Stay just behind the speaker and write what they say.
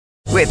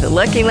With the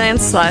Lucky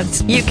Land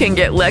Slots, you can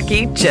get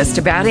lucky just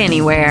about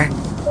anywhere.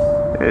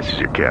 This is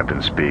your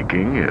captain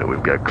speaking.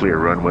 We've got clear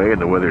runway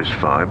and the weather's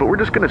fine, but we're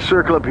just going to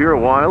circle up here a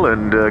while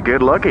and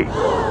get lucky.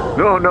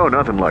 No,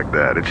 nothing like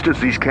that. It's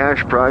just these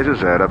cash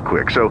prizes add up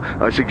quick. So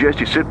I suggest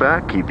you sit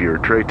back, keep your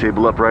tray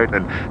table upright,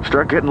 and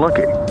start getting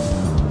lucky.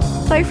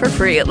 Play for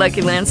free at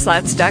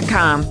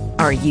LuckyLandSlots.com.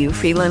 Are you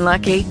feeling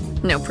lucky?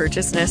 No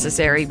purchase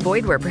necessary.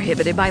 Void where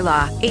prohibited by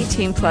law.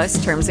 18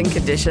 plus terms and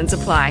conditions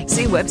apply.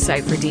 See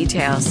website for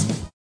details.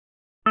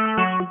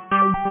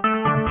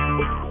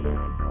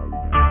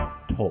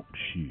 Talk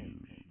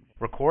shoes.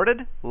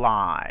 Recorded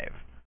live.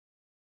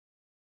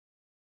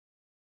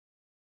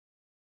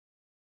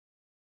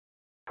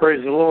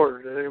 Praise the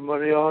Lord.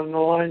 Anybody on the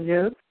line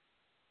yet?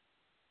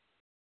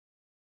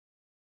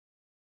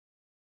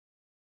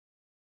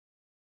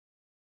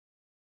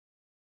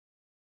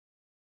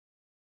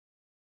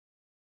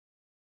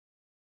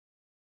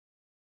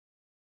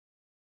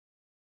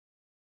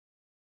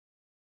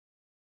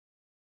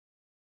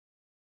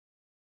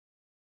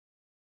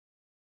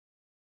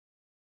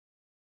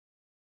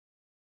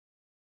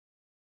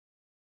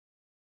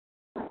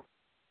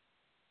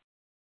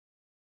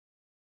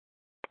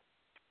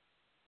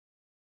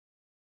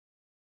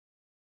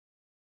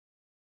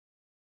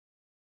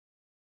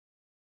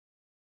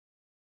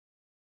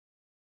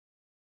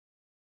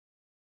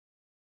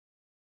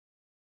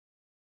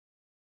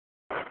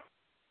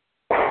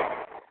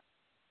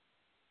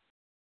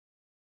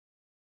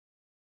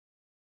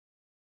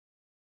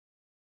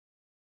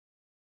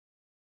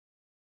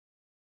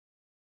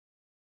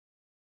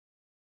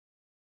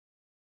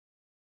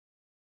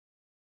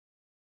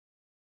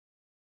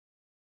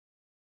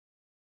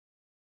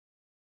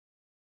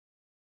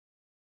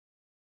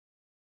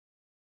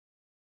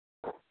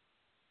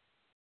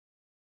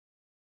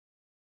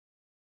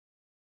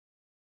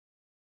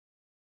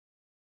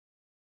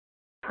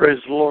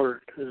 Praise the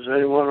Lord. Is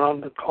anyone on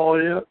the call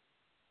yet?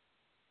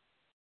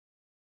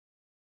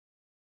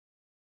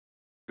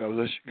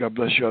 God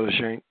bless you, Other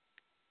Shank.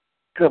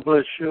 God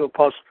bless you,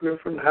 Apostle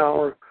Griffin.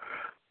 How are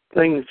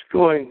things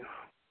going?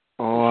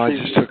 Oh, I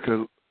just took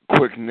a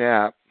quick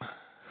nap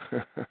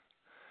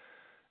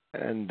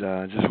and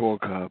just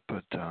woke up,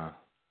 but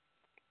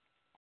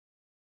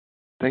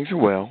things are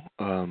well.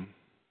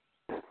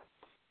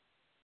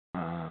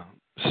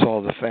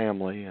 Saw the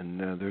family, and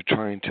they're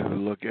trying to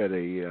look at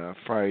a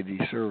Friday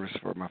service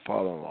for my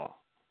father-in-law.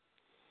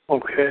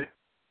 Okay.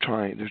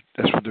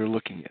 That's what they're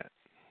looking at.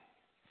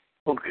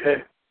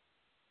 Okay.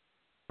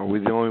 Are we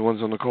the only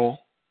ones on the call?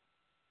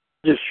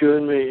 Just you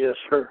and me, yes,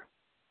 sir.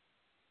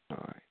 All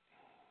right.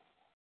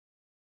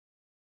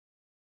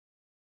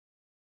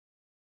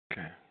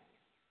 Okay.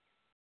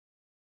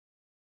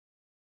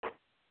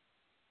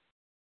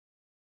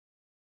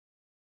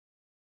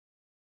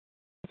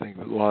 I think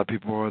a lot of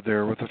people are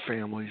there with their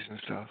families and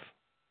stuff.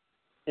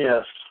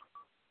 Yes.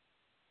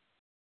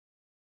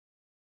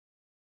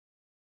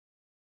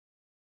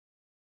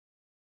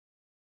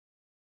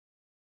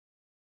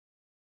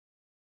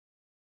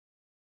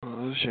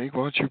 Shank,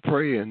 why don't you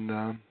pray and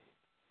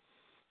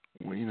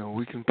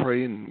we can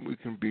pray and we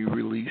can be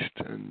released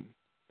and.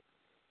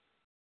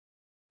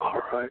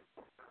 All right.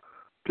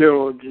 Dear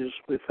Lord Jesus,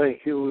 we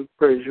thank you, we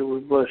praise you, we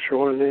bless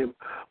your holy name.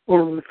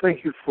 Lord, we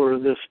thank you for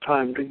this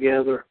time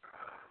together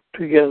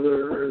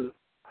and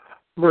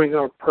bring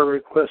our prayer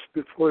requests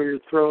before your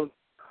throne.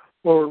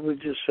 Lord, we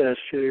just ask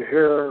you to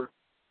hear our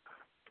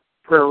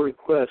prayer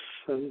requests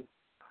and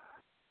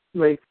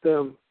make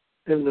them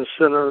in the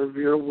center of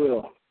your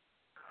will.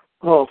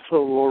 Also,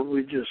 Lord,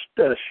 we just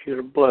ask you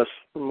to bless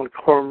the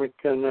McCormick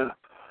and the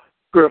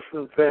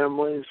Griffin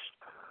families,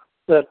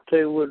 that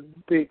they would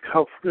be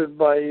comforted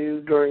by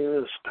you during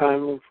this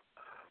time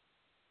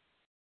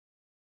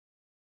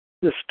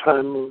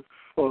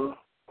of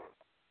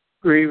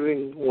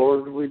grieving.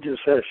 Lord, we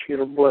just ask you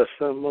to bless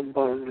them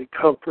abundantly,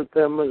 comfort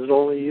them as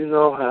only you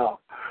know how.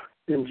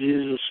 In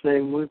Jesus'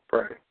 name we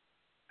pray.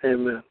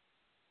 Amen.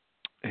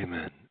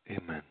 Amen.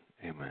 Amen.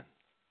 Amen.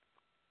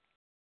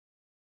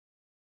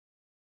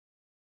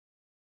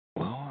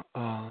 Well,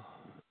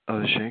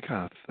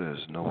 Shanka, if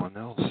there's no one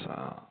else,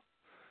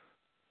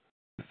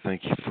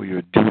 thank you for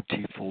your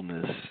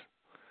dutifulness,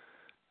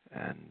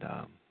 and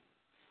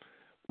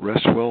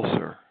rest well,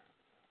 sir.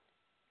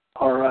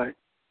 All right.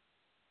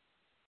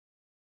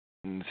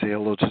 And say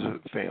hello to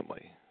the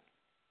family.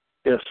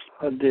 Yes,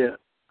 I did.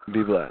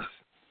 Be blessed.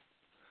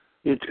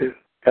 You too.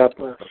 God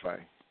bless.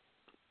 Bye-bye.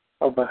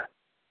 Bye-bye.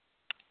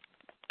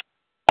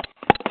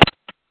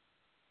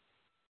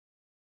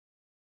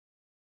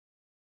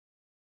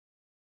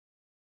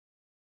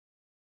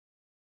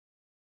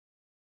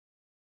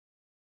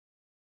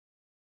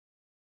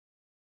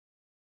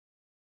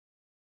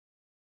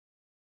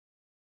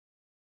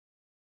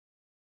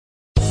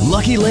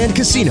 Lucky Land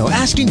Casino,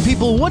 asking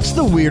people, what's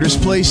the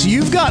weirdest place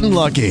you've gotten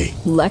lucky?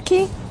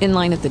 Lucky? In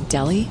line at the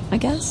deli, I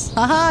guess?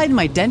 Aha, in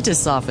my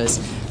dentist's office.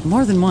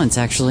 More than once,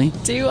 actually.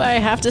 Do I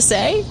have to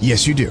say?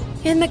 Yes, you do.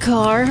 In the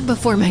car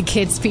before my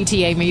kids'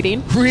 PTA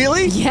meeting.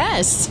 Really?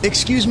 Yes.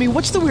 Excuse me,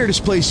 what's the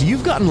weirdest place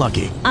you've gotten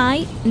lucky?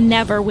 I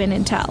never win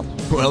and tell.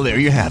 Well, there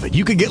you have it.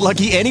 You can get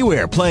lucky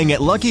anywhere, playing at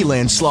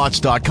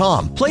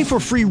LuckyLandSlots.com. Play for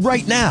free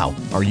right now.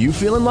 Are you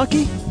feeling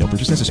lucky? No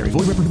purchase necessary.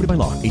 Void where prohibited by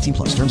law. 18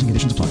 plus. Terms and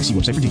conditions apply. See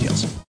website for details.